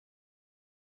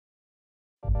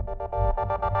Hello,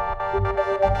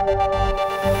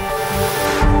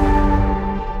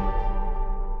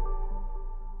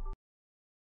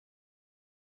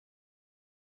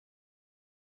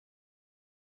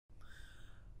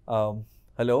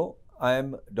 I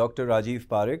am Dr. Rajiv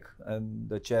Parakh. I'm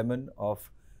the chairman of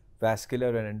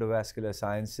Vascular and Endovascular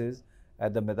Sciences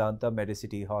at the Medanta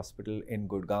Medicity Hospital in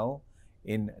Gurgaon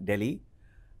in Delhi.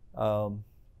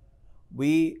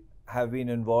 We have been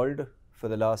involved for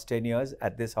the last 10 years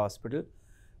at this hospital,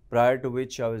 prior to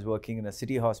which I was working in a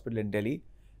city hospital in Delhi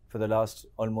for the last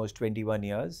almost 21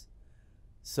 years.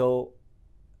 So,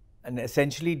 and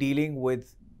essentially dealing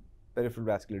with peripheral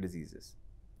vascular diseases.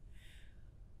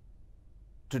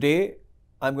 Today,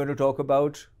 I'm going to talk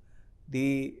about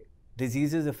the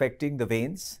diseases affecting the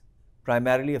veins,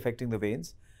 primarily affecting the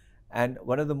veins. And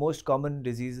one of the most common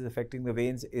diseases affecting the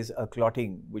veins is a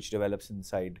clotting which develops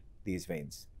inside these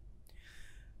veins.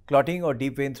 Clotting or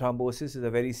deep vein thrombosis is a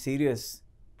very serious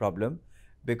problem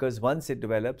because once it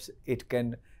develops, it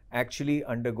can actually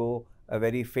undergo a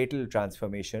very fatal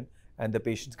transformation and the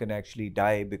patients can actually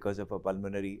die because of a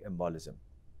pulmonary embolism.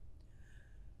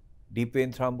 Deep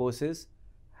vein thrombosis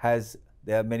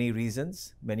there are many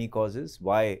reasons, many causes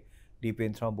why deep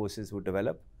vein thrombosis would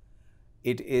develop.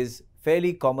 It is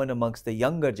fairly common amongst the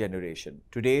younger generation.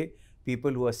 Today,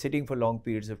 people who are sitting for long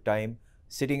periods of time,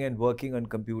 sitting and working on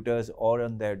computers or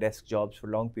on their desk jobs for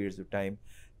long periods of time,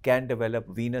 can develop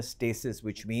venous stasis,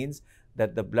 which means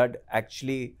that the blood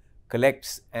actually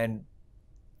collects and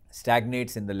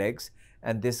stagnates in the legs,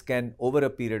 and this can, over a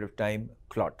period of time,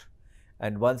 clot.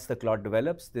 And once the clot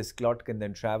develops, this clot can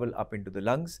then travel up into the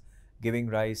lungs, giving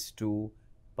rise to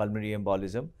pulmonary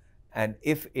embolism. And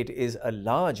if it is a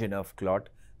large enough clot,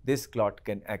 this clot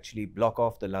can actually block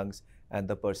off the lungs and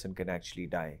the person can actually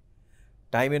die.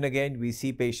 Time and again, we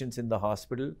see patients in the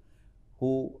hospital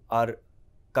who are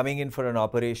coming in for an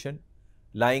operation,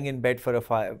 lying in bed for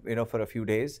a few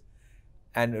days,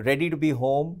 and ready to be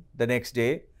home the next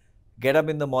day, get up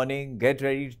in the morning, get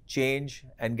ready to change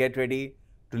and get ready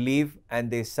to leave,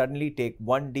 and they suddenly take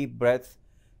one deep breath,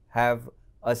 have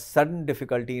a sudden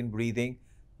difficulty in breathing,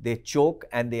 they choke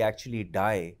and they actually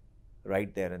die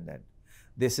right there and then.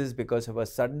 This is because of a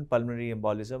sudden pulmonary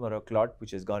embolism or a clot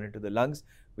which has gone into the lungs,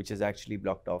 which has actually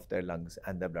blocked off their lungs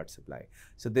and their blood supply.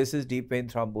 So this is deep vein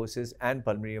thrombosis and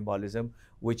pulmonary embolism,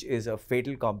 which is a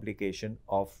fatal complication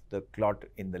of the clot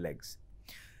in the legs.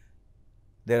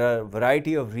 There are a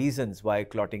variety of reasons why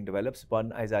clotting develops.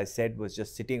 One, as I said, was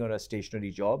just sitting on a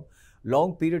stationary job.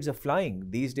 Long periods of flying.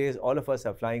 These days, all of us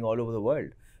are flying all over the world.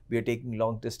 We are taking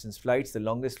long distance flights. The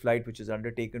longest flight which was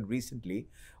undertaken recently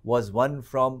was one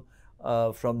from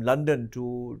London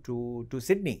to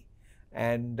Sydney,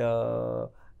 and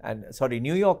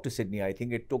New York to Sydney. I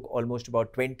think it took almost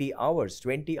about 20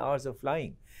 hours of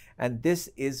flying. And this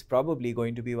is probably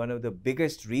going to be one of the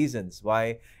biggest reasons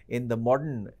why in the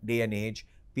modern day and age,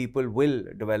 people will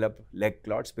develop leg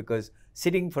clots, because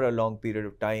sitting for a long period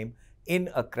of time in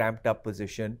a cramped up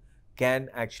position can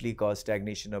actually cause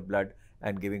stagnation of blood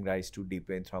and giving rise to deep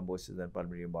vein thrombosis and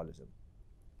pulmonary embolism.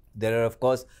 There are, of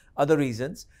course, other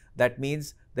reasons. That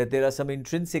means that there are some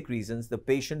intrinsic reasons. The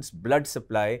patient's blood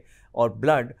supply or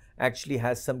blood actually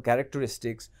has some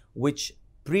characteristics which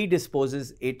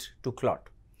predisposes it to clot.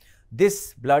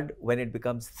 This blood, when it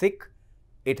becomes thick,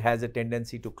 it has a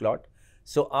tendency to clot.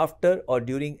 So after or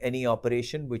during any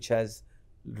operation which has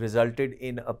resulted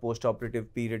in a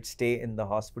post-operative period stay in the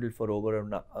hospital for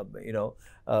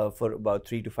for about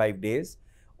 3 to 5 days,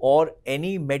 or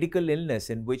any medical illness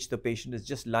in which the patient is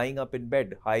just lying up in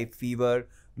bed, high fever,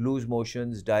 loose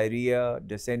motions, diarrhea,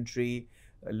 dysentery,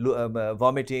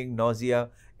 vomiting, nausea,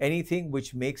 anything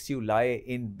which makes you lie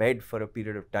in bed for a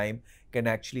period of time can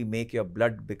actually make your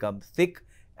blood become thick,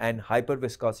 and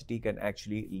hyperviscosity can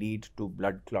actually lead to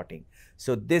blood clotting.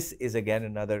 So this is again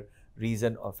another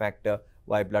reason or factor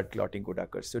why blood clotting could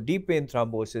occur. So deep vein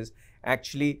thrombosis,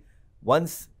 actually,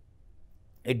 once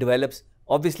it develops,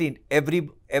 obviously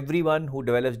everyone who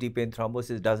develops deep vein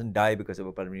thrombosis doesn't die because of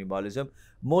a pulmonary embolism.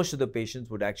 Most of the patients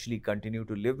would actually continue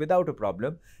to live without a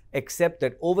problem, except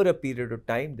that over a period of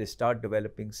time they start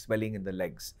developing swelling in the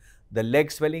legs. The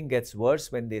leg swelling gets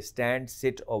worse when they stand,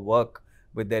 sit or work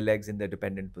with their legs in their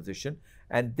dependent position,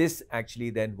 and this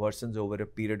actually then worsens over a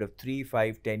period of 3,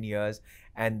 5, 10 years,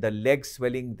 and the leg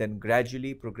swelling then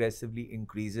gradually, progressively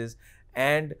increases,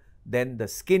 and then the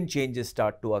skin changes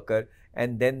start to occur,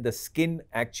 and then the skin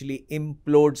actually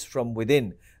implodes from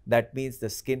within. That means the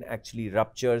skin actually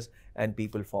ruptures and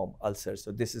people form ulcers.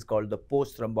 So this is called the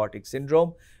post-thrombotic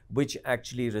syndrome, which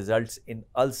actually results in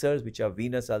ulcers, which are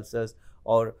venous ulcers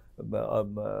or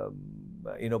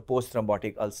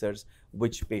post-thrombotic ulcers,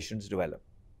 which patients develop.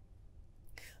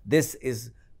 This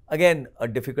is again a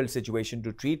difficult situation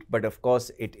to treat, but of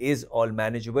course it is all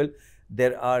manageable.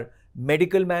 There are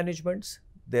medical managements,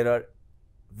 there are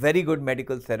very good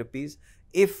medical therapies.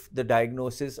 If the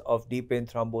diagnosis of deep vein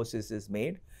thrombosis is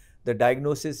made, the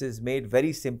diagnosis is made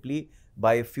very simply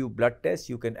by a few blood tests.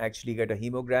 You can actually get a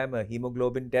hemogram, a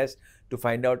hemoglobin test to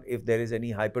find out if there is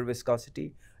any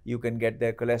hyperviscosity. You can get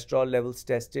their cholesterol levels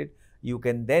tested. You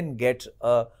can then get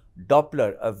a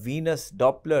Doppler, a venous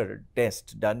Doppler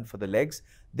test done for the legs.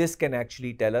 This can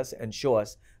actually tell us and show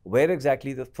us where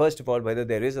exactly first of all, whether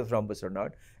there is a thrombus or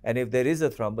not, and if there is a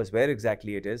thrombus, where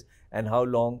exactly it is, and how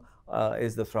long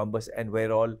is the thrombus, and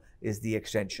where all is the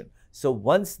extension. So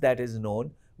once that is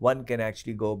known, one can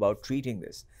actually go about treating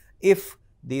this. If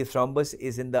the thrombus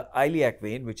is in the iliac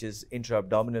vein, which is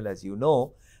intra-abdominal, as you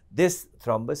know, this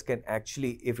thrombus can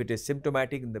actually, if it is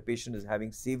symptomatic and the patient is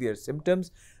having severe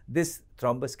symptoms, this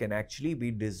thrombus can actually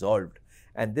be dissolved.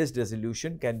 And this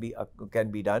dissolution can be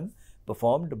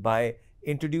performed by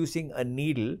introducing a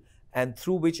needle, and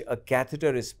through which a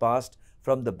catheter is passed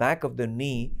from the back of the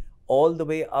knee all the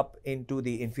way up into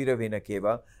the inferior vena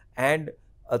cava, and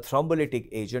a thrombolytic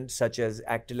agent such as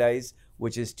Actylase,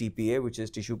 which is TPA, which is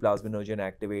tissue plasminogen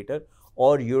activator,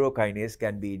 or urokinase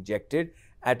can be injected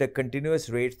at a continuous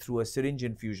rate through a syringe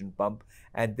infusion pump,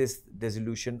 and this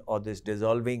dissolution or this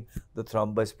dissolving the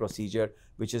thrombus procedure,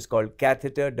 which is called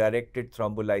catheter directed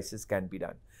thrombolysis, can be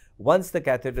done. Once the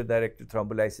catheter directed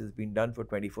thrombolysis has been done for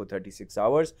 24-36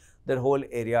 hours, the whole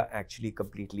area actually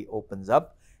completely opens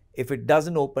up. If it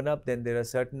doesn't open up, then there are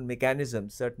certain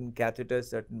mechanisms, certain catheters,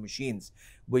 certain machines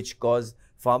which cause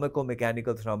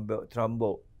pharmacomechanical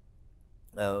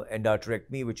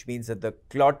endarterectomy, which means that the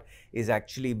clot is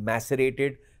actually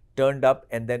macerated, turned up,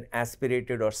 and then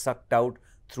aspirated or sucked out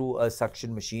through a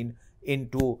suction machine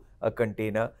into a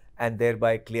container, and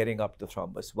thereby clearing up the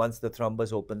thrombus. Once the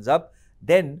thrombus opens up,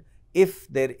 then if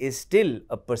there is still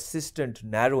a persistent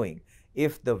narrowing,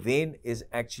 if the vein is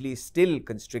actually still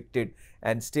constricted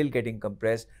and still getting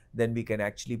compressed, then we can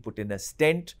actually put in a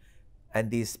stent,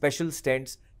 and these special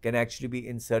stents can actually be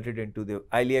inserted into the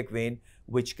iliac vein,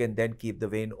 which can then keep the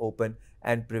vein open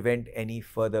and prevent any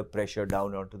further pressure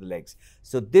down onto the legs.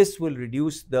 So this will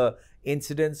reduce the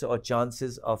incidence or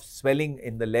chances of swelling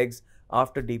in the legs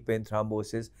after deep vein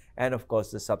thrombosis, and of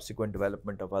course the subsequent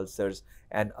development of ulcers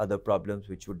and other problems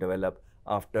which would develop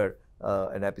after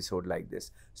an episode like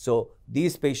this. So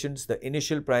these patients, the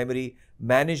initial primary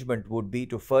management would be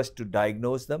to first to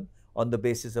diagnose them on the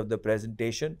basis of the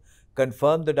presentation,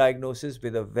 confirm the diagnosis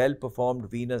with a well-performed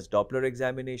venous Doppler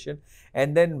examination,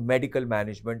 and then medical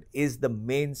management is the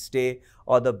mainstay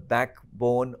or the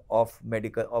backbone of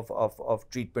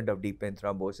treatment of deep vein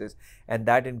thrombosis, and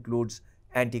that includes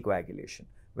anticoagulation.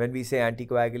 When we say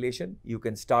anticoagulation, you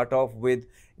can start off with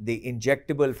the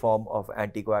injectable form of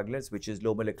anticoagulants, which is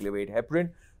low molecular weight heparin.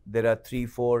 There are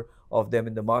 3-4 of them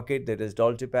in the market. There is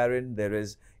dalteparin, there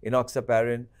is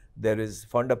enoxaparin, there is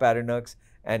fondaparinux,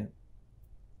 and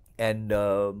other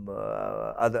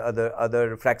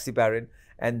fraxiparin.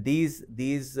 And these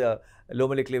low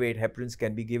molecular weight heparins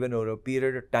can be given over a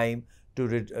period of time to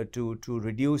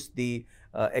reduce the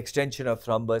extension of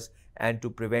thrombus and to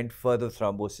prevent further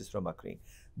thrombosis from occurring.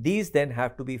 These then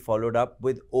have to be followed up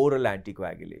with oral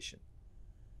anticoagulation.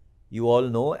 You all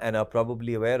know and are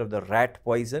probably aware of the rat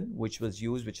poison which has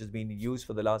been used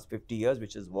for the last 50 years,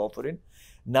 which is warfarin.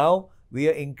 Now we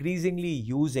are increasingly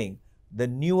using the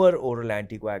newer oral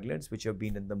anticoagulants which have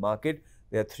been in the market.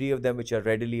 There are 3 of them which are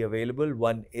readily available.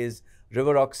 One is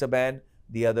rivaroxaban,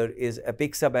 the other is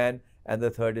apixaban, and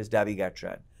the third is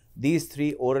dabigatran. These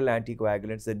 3 oral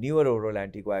anticoagulants, the newer oral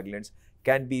anticoagulants,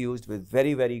 can be used with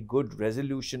very, very good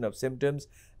resolution of symptoms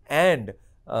and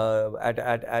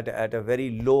at a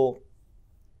very low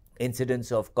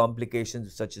incidence of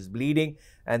complications such as bleeding,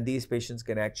 and these patients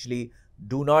can actually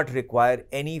do not require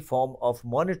any form of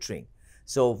monitoring.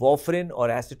 So warfarin or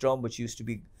acetrom, which used to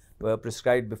be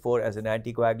prescribed before as an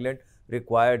anticoagulant,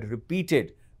 required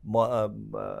repeated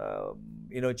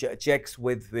checks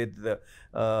with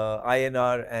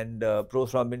INR and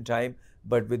prothrombin time,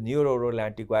 but with neuro-oral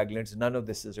anticoagulants, none of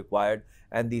this is required,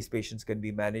 and these patients can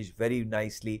be managed very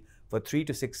nicely for 3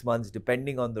 to 6 months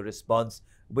depending on the response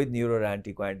with newer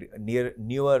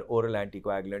oral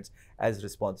anticoagulants as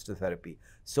response to therapy.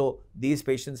 So these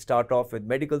patients start off with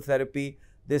medical therapy.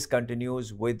 This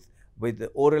continues with the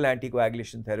oral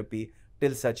anticoagulation therapy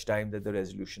till such time that the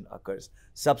resolution occurs.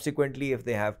 Subsequently, if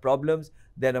they have problems,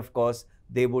 then of course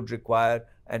they would require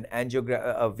a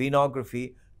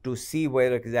venography to see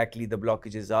where exactly the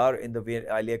blockages are in the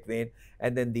iliac vein,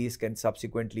 and then these can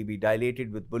subsequently be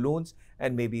dilated with balloons,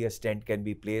 and maybe a stent can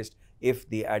be placed if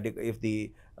the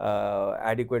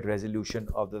adequate resolution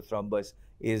of the thrombus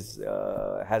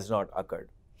has not occurred.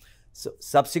 So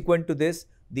subsequent to this,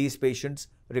 these patients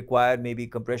require maybe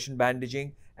compression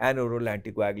bandaging and oral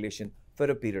anticoagulation for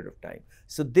a period of time.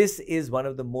 So this is one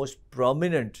of the most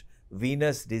prominent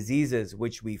venous diseases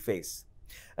which we face.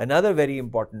 Another very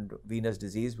important venous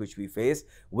disease which we face,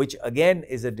 which again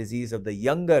is a disease of the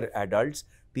younger adults,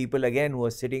 people again who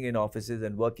are sitting in offices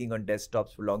and working on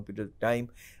desktops for long periods of time,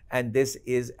 and this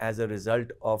is as a result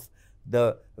of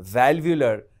the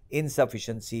valvular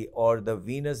insufficiency or the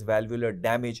venous valvular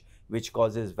damage which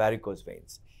causes varicose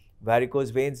veins. Varicose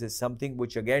veins is something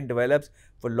which again develops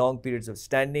for long periods of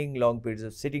standing, long periods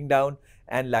of sitting down,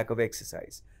 and lack of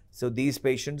exercise. So these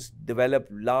patients develop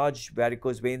large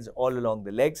varicose veins all along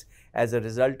the legs as a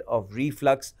result of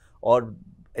reflux, or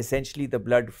essentially the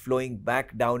blood flowing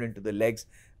back down into the legs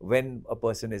when a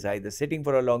person is either sitting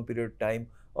for a long period of time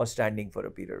or standing for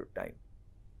a period of time.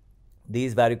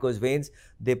 These varicose veins,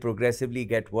 they progressively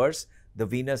get worse. The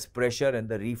venous pressure and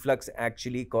the reflux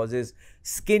actually causes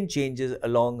skin changes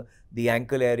along the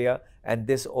ankle area, and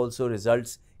this also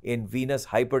results in venous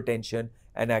hypertension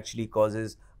and actually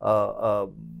causes a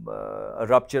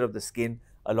rupture of the skin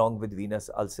along with venous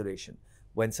ulceration.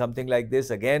 When something like this,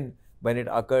 again, when it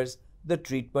occurs, the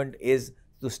treatment is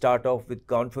to start off with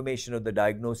confirmation of the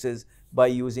diagnosis by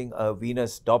using a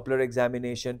venous Doppler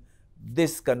examination.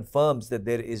 This confirms that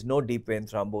there is no deep vein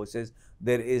thrombosis,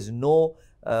 there is no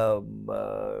there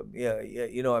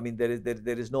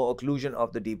is no occlusion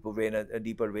of the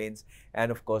deeper veins,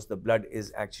 and of course the blood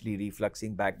is actually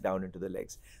refluxing back down into the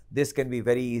legs. This can be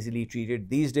very easily treated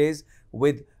these days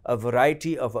with a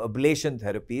variety of ablation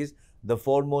therapies, the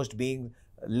foremost being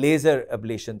laser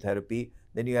ablation therapy.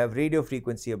 Then you have radio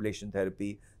frequency ablation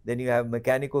therapy, then you have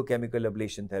mechanico-chemical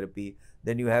ablation therapy,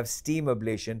 then you have steam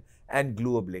ablation and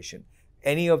glue ablation.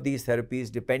 Any of these therapies,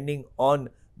 depending on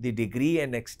the degree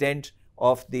and extent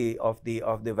of the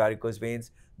varicose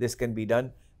veins, this can be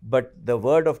done. But the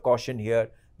word of caution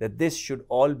here, that this should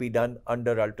all be done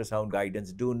under ultrasound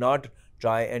guidance. Do not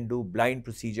try and do blind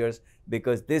procedures,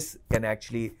 because this can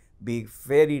actually be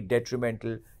very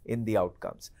detrimental in the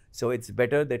outcomes. So it's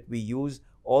better that we use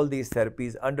all these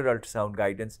therapies under ultrasound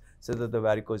guidance so that the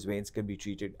varicose veins can be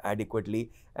treated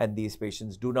adequately and these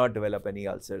patients do not develop any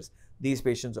ulcers. These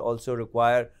patients also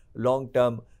require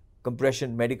long-term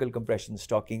compression, medical compression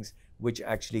stockings, which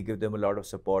actually give them a lot of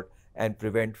support and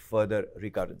prevent further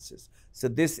recurrences. So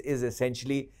this is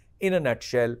essentially, in a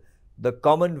nutshell, the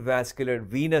common vascular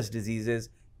venous diseases,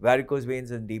 varicose veins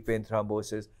and deep vein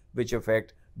thrombosis, which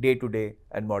affect day-to-day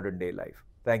and modern-day life.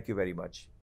 Thank you very much.